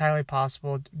 though it's entirely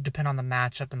possible, depend on the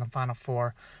matchup in the Final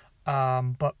Four.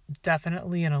 But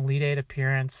definitely an Elite 8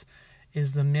 appearance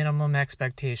is the minimum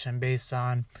expectation based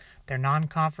on their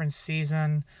non-conference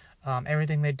season,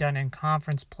 everything they've done in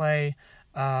conference play,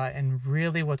 and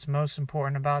really what's most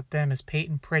important about them is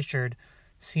Peyton Pritchard,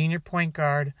 senior point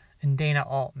guard, and Dana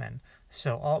Altman.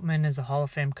 So Altman is a Hall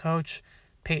of Fame coach.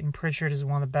 Peyton Pritchard is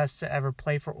one of the best to ever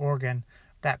play for Oregon.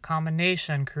 That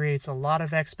combination creates a lot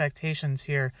of expectations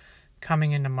here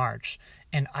coming into March.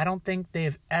 And I don't think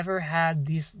they've ever had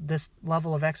this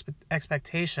level of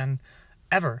expectation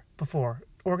ever before.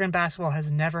 Oregon basketball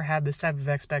has never had this type of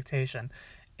expectation.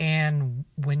 And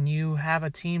when you have a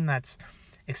team that's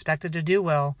expected to do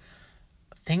well,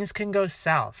 things can go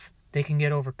south. They can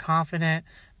get overconfident.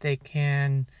 They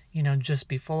can, just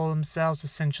be full of themselves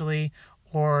essentially,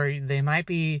 or they might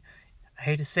be, I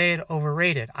hate to say it,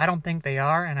 overrated. I don't think they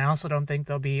are, and I also don't think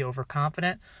they'll be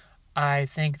overconfident. I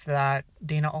think that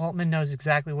Dana Altman knows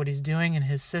exactly what he's doing, and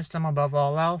his system, above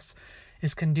all else,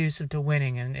 is conducive to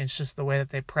winning, and it's just the way that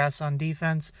they press on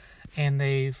defense and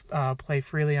they play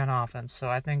freely on offense. So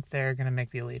I think they're going to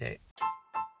make the Elite Eight.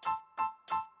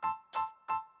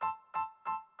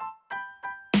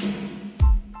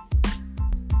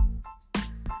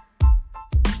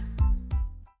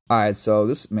 All right, so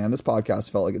this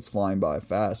podcast felt like it's flying by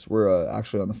fast. We're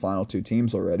actually on the final two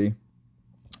teams already,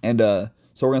 and so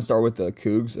we're gonna start with the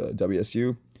Cougs,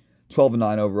 WSU,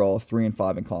 12-9 overall,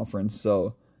 3-5 in conference.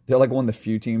 So they're like one of the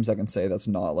few teams I can say that's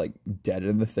not like dead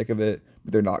in the thick of it,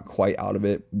 but they're not quite out of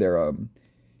it. They're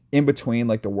in between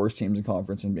like the worst teams in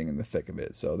conference and being in the thick of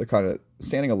it. So they're kind of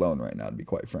standing alone right now, to be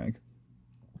quite frank.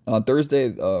 On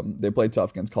Thursday, they played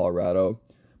tough against Colorado,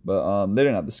 but they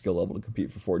didn't have the skill level to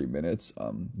compete for 40 minutes.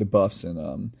 The Buffs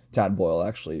and Tad Boyle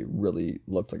actually really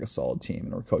looked like a solid team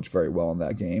and were coached very well in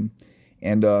that game.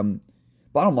 And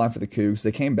bottom line for the Cougs,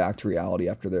 they came back to reality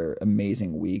after their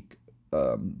amazing week,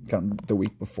 kind of the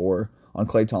week before. On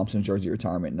Klay Thompson's jersey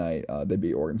retirement night, they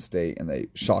beat Oregon State, and they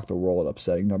shocked the world,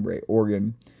 upsetting number 8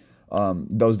 Oregon.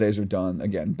 Those days are done.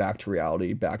 Again, back to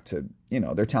reality, back to,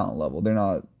 their talent level. They're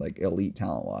not like elite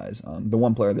talent-wise. The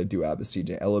one player they do have is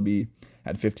CJ Ellaby,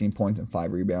 had 15 points and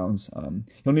 5 rebounds.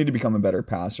 He'll need to become a better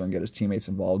passer and get his teammates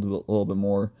involved a little bit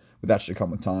more, but that should come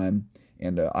with time.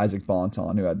 And Isaac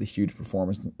Bonton, who had the huge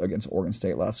performance against Oregon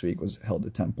State last week, was held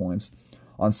to 10 points.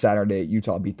 On Saturday,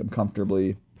 Utah beat them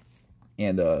comfortably,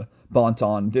 and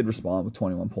Bonton did respond with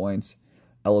 21 points.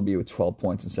 Ellaby with 12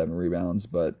 points and 7 rebounds,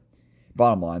 but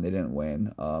bottom line, they didn't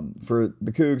win. For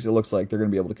the Cougs, it looks like they're going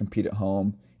to be able to compete at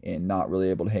home and not really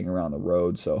able to hang around the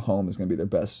road, so home is going to be their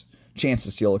best chance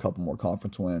to steal a couple more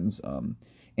conference wins.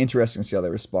 Interesting to see how they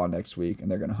respond next week,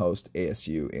 and they're going to host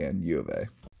ASU and U of A.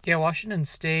 Yeah, Washington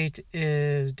State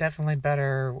is definitely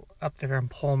better up there in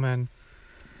Pullman,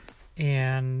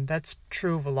 and that's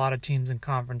true of a lot of teams in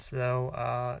conference,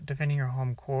 though. Defending your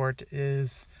home court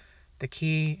is the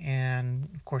key, and,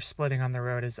 of course, splitting on the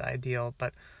road is ideal,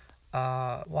 but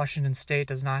Washington State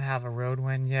does not have a road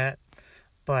win yet,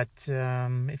 but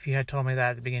if you had told me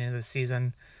that at the beginning of the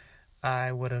season,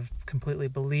 I would have completely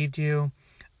believed you.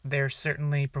 They're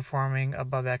certainly performing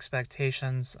above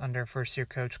expectations under first-year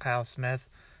coach Kyle Smith.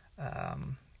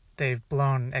 They've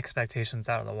blown expectations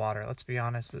out of the water. Let's be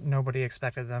honest. Nobody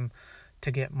expected them to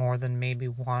get more than maybe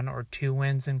 1 or 2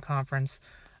 wins in conference.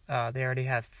 They already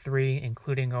have 3,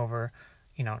 including over,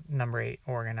 number 8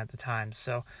 Oregon at the time.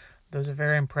 So those are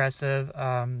very impressive.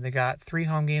 They got 3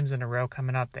 home games in a row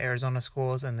coming up, the Arizona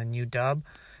schools and then UW.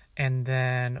 And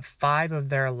then 5 of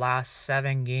their last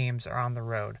 7 games are on the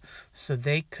road. So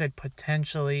they could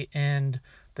potentially end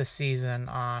the season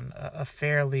on a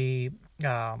fairly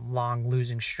long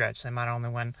losing stretch. They might only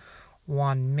win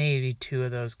 1, maybe 2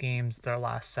 of those games, their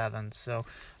last 7. So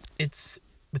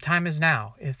the time is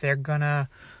now. If they're going to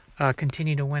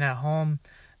continue to win at home,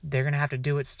 they're going to have to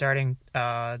do it starting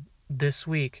this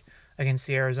week against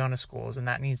the Arizona schools, and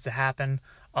that needs to happen.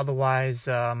 Otherwise,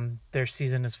 their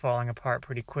season is falling apart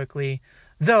pretty quickly.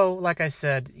 Though, like I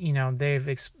said, they've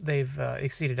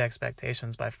exceeded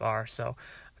expectations by far. So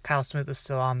Kyle Smith is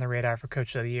still on the radar for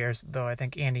Coach of the Year, though I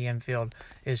think Andy Enfield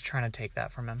is trying to take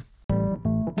that from him.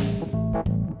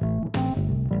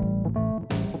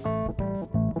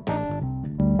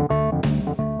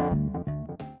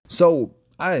 So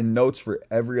I had notes for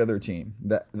every other team.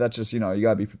 That's just, you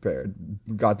gotta be prepared.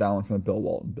 Got that one from the Bill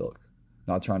Walton book.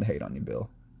 Not trying to hate on you, Bill.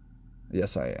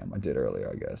 Yes, I am. I did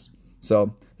earlier, I guess.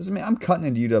 So I'm cutting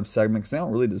into UW segment because they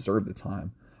don't really deserve the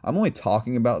time. I'm only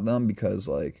talking about them because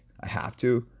I have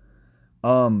to.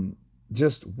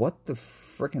 Just what the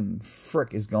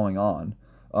frick is going on?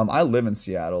 I live in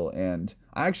Seattle, and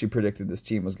I actually predicted this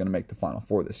team was going to make the Final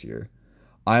Four this year.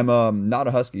 I'm not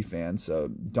a Husky fan, so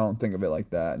don't think of it like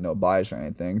that. No bias or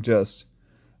anything. Just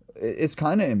it's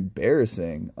kind of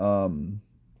embarrassing.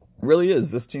 Really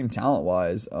is. This team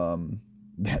talent-wise,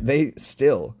 they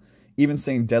still, even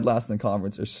staying dead last in the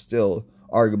conference, are still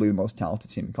arguably the most talented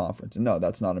team in conference. And no,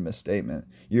 that's not a misstatement.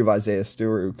 You have Isaiah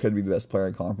Stewart, who could be the best player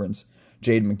in conference.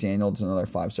 Jaden McDaniels, another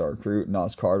 5-star recruit.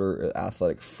 Nas Carter, an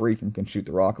athletic freak and can shoot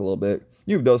the rock a little bit.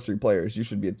 You have those 3 players. You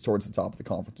should be towards the top of the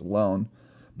conference alone.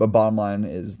 But bottom line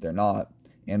is they're not.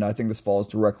 And I think this falls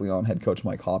directly on head coach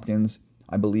Mike Hopkins.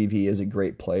 I believe he is a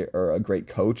great player or a great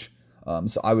coach.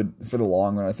 So I would, for the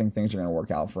long run, I think things are going to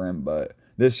work out for him. But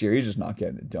this year, he's just not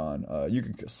getting it done. You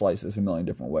could slice this a million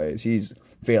different ways. He's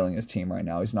failing his team right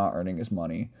now. He's not earning his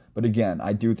money. But again,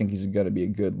 I do think he's going to be a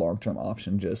good long-term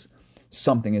option. Just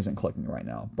something isn't clicking right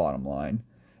now, bottom line.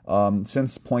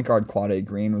 Since point guard Quade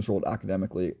Green was ruled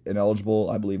academically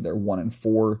ineligible, I believe they're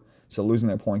 1-4. So losing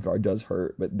their point guard does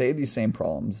hurt. But they had these same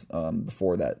problems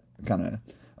before that kind of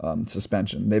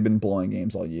suspension. They've been blowing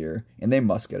games all year, and they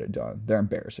must get it done. They're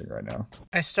embarrassing right now.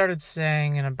 I started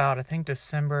saying in about, I think,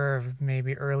 December,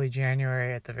 maybe early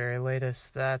January at the very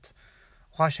latest, that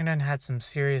Washington had some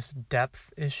serious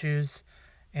depth issues,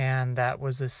 and that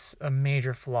was a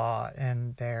major flaw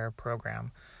in their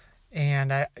program.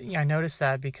 And I noticed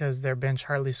that because their bench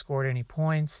hardly scored any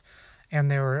points,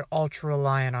 and they were ultra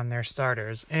reliant on their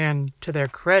starters. And to their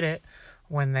credit,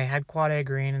 when they had Quade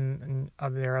Green and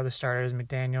their other starters,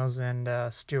 McDaniels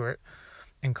and Stewart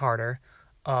and Carter,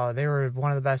 they were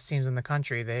one of the best teams in the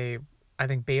country. I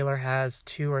think Baylor has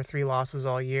 2 or 3 losses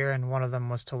all year, and one of them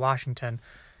was to Washington,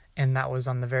 and that was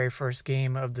on the very first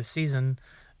game of the season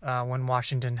when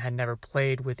Washington had never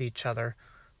played with each other.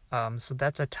 So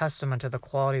that's a testament to the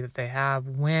quality that they have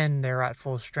when they're at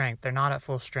full strength. They're not at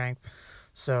full strength,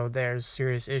 so there's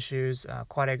serious issues.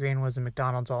 Quade Green was a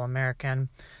McDonald's All-American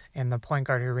and the point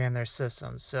guard who ran their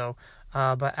system. So,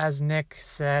 but as Nick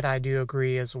said, I do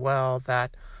agree as well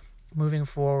that moving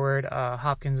forward,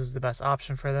 Hopkins is the best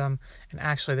option for them, and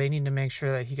actually they need to make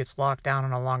sure that he gets locked down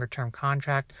on a longer-term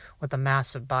contract with a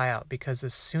massive buyout, because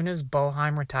as soon as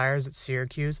Boeheim retires at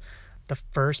Syracuse, the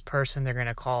first person they're going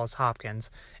to call is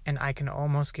Hopkins, and I can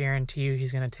almost guarantee you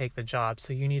he's going to take the job.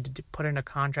 So you need to put in a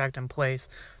contract in place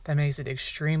that makes it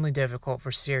extremely difficult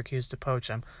for Syracuse to poach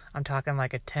him. I'm talking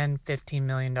like a $10-15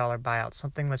 million buyout,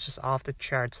 something that's just off the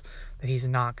charts that he's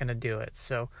not going to do it.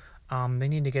 So they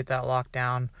need to get that locked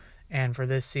down. And for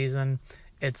this season,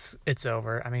 it's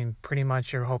over. I mean, pretty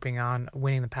much you're hoping on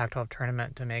winning the Pac-12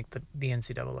 tournament to make the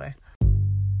NCAA.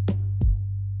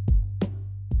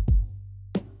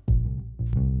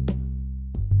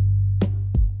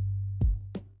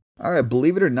 All right,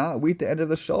 believe it or not, we at the end of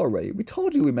the show already. We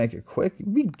told you we'd make it quick.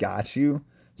 We got you.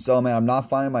 So, man, I'm not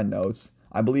finding my notes.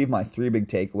 I believe my 3 big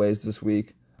takeaways this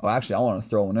week. Oh, actually, I want to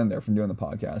throw one in there from doing the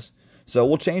podcast. So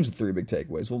we'll change the 3 big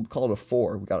takeaways. We'll call it a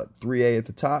 4. We got a 3A at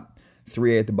the top,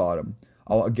 3A at the bottom.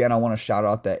 Again, I want to shout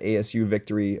out that ASU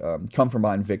victory, come from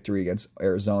behind victory against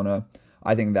Arizona.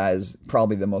 I think that is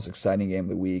probably the most exciting game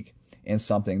of the week and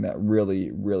something that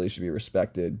really, really should be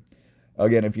respected.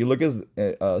 Again, if you look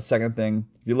at second thing,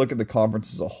 if you look at the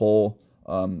conference as a whole,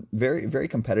 very, very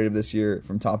competitive this year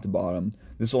from top to bottom.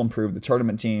 This will improve the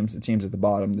tournament teams, the teams at the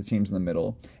bottom, the teams in the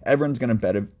middle. Everyone's going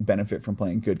to benefit from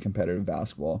playing good competitive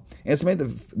basketball. And it's made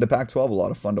the Pac-12 a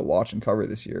lot of fun to watch and cover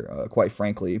this year. Quite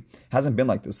frankly, hasn't been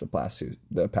like this the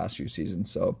past few seasons.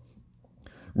 So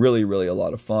really, really a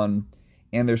lot of fun.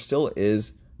 And there still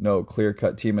is no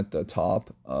clear-cut team at the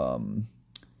top.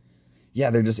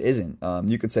 There just isn't.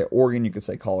 You could say Oregon, you could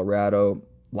say Colorado.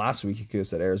 Last week you could have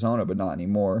said Arizona, but not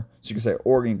anymore. So you could say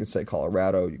Oregon, you could say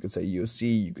Colorado, you could say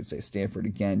USC, you could say Stanford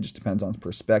again. Just depends on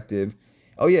perspective.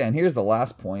 Oh yeah, and here's the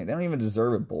last point. They don't even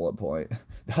deserve a bullet point.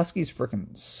 The Huskies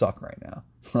freaking suck right now.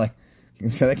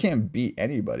 So they can't beat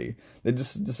anybody. They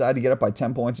just decide to get up by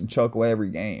 10 points and choke away every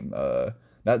game.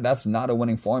 That's not a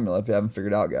winning formula if you haven't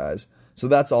figured it out, guys. So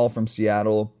that's all from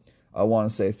Seattle. I want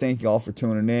to say thank you all for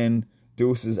tuning in.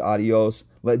 Deuces, adios.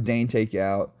 Let Dane take you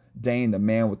out. Dane, the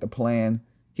man with the plan.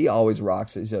 He always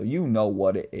rocks it, so you know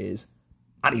what it is.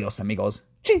 Adios, amigos.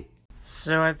 Chee.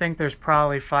 So I think there's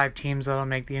probably 5 teams that'll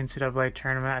make the NCAA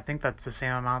tournament. I think that's the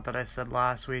same amount that I said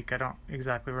last week. I don't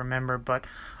exactly remember, but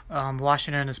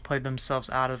Washington has played themselves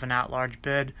out of an at-large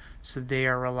bid, so they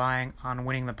are relying on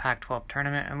winning the Pac-12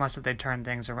 tournament, unless if they turn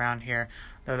things around here,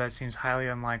 though that seems highly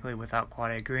unlikely without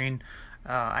Quade Green.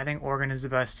 I think Oregon is the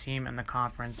best team in the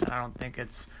conference. I don't think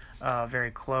it's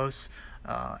very close.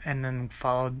 And then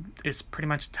followed is pretty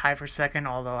much a tie for second,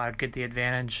 although I'd get the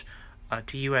advantage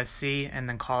to USC, and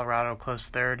then Colorado close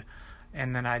third.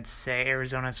 And then I'd say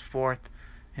Arizona's fourth,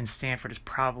 and Stanford is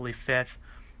probably fifth.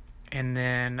 And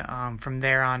then from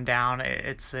there on down,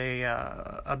 it's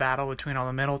a battle between all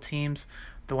the middle teams.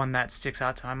 The one that sticks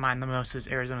out to my mind the most is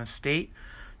Arizona State.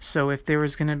 So if there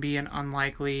was going to be an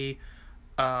unlikely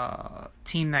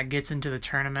team that gets into the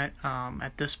tournament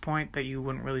at this point that you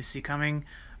wouldn't really see coming,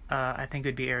 I think it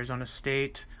would be Arizona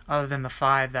State, other than the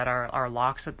 5 that are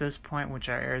locks at this point, which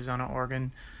are Arizona,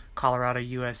 Oregon, Colorado,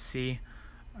 USC.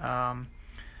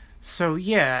 So,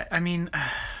 yeah, I mean,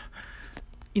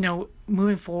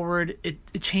 moving forward,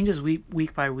 it changes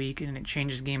week by week, and it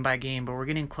changes game by game, but we're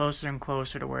getting closer and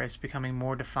closer to where it's becoming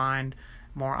more defined,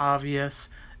 more obvious,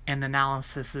 and the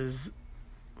analysis is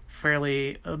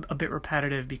fairly a bit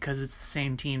repetitive because it's the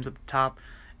same teams at the top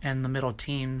and the middle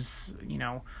teams,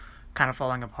 kind of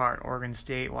falling apart. Oregon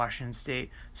State, Washington State.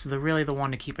 So the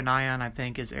one to keep an eye on, I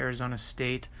think, is Arizona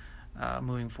State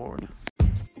moving forward.